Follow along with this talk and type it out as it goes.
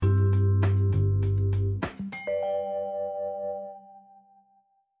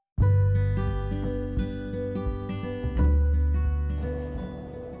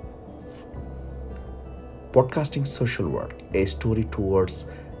Podcasting Social Work, a story towards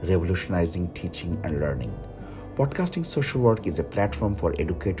revolutionizing teaching and learning. Podcasting Social Work is a platform for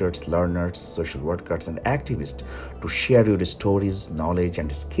educators, learners, social workers, and activists to share your stories, knowledge,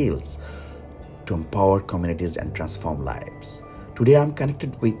 and skills to empower communities and transform lives. Today, I'm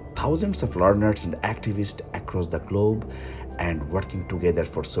connected with thousands of learners and activists across the globe and working together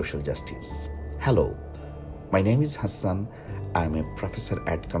for social justice. Hello, my name is Hassan. I'm a professor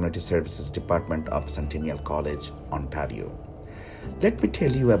at Community Services Department of Centennial College, Ontario. Let me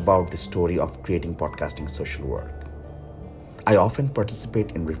tell you about the story of creating podcasting social work. I often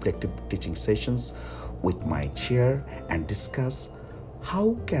participate in reflective teaching sessions with my chair and discuss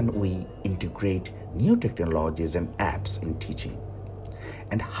how can we integrate new technologies and apps in teaching,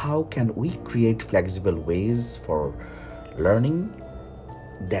 and how can we create flexible ways for learning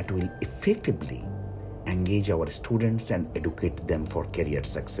that will effectively engage our students and educate them for career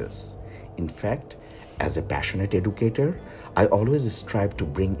success. In fact, as a passionate educator, I always strive to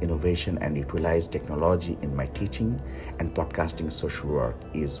bring innovation and utilize technology in my teaching, and podcasting social work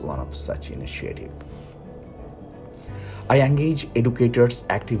is one of such initiatives. I engage educators,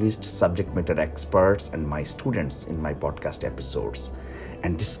 activists, subject matter experts, and my students in my podcast episodes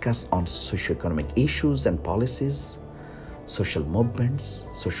and discuss on socioeconomic issues and policies, social movements,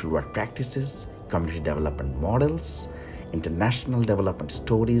 social work practices, community development models, international development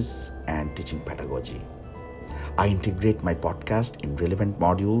stories, and teaching pedagogy. I integrate my podcast in relevant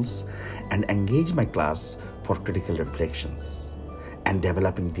modules and engage my class for critical reflections and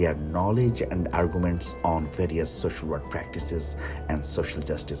developing their knowledge and arguments on various social work practices and social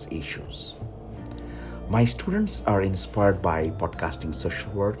justice issues. My students are inspired by podcasting social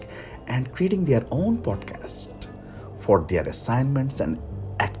work and creating their own podcast for their assignments and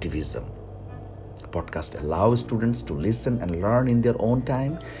activism. Podcast allows students to listen and learn in their own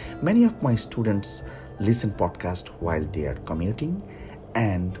time. Many of my students listen podcast while they are commuting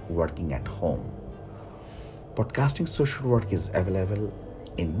and working at home. Podcasting social work is available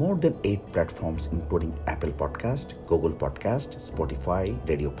in more than 8 platforms including Apple Podcast, Google Podcast, Spotify,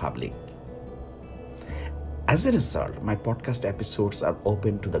 Radio Public. As a result, my podcast episodes are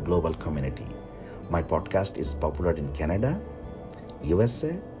open to the global community. My podcast is popular in Canada,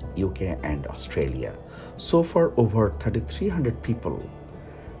 USA, UK, and Australia. So far, over 3,300 people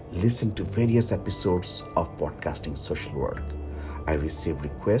listen to various episodes of podcasting social work. I receive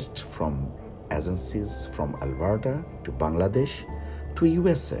requests from agencies from Alberta to Bangladesh to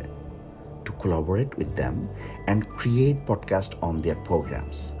USA to collaborate with them and create podcasts on their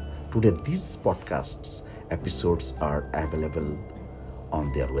programs. Today, these podcasts episodes are available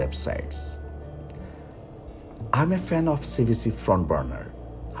on their websites. I'm a fan of CVC Frontburner.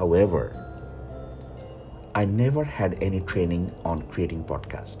 However, I never had any training on creating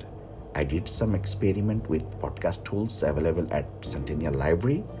podcast. I did some experiment with podcast tools available at Centennial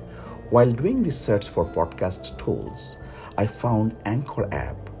Library. While doing research for podcast tools, I found Anchor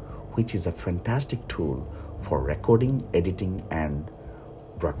app, which is a fantastic tool for recording, editing, and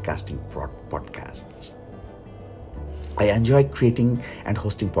broadcasting podcasts. I enjoy creating and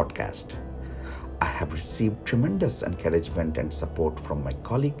hosting podcasts. I have received tremendous encouragement and support from my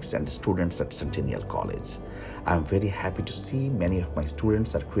colleagues and students at Centennial College. I am very happy to see many of my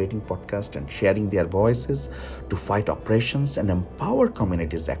students are creating podcasts and sharing their voices to fight oppressions and empower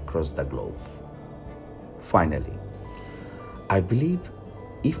communities across the globe. Finally, I believe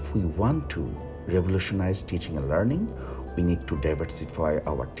if we want to revolutionize teaching and learning, we need to diversify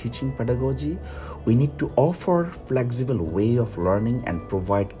our teaching pedagogy. We need to offer flexible way of learning and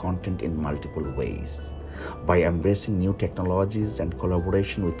provide content in multiple ways. By embracing new technologies and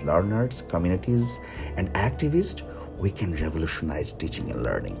collaboration with learners, communities, and activists, we can revolutionize teaching and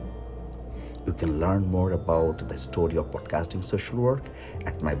learning. You can learn more about the story of podcasting social work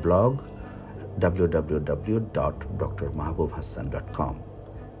at my blog www.drmahboobhassan.com.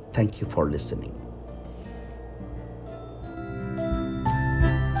 Thank you for listening.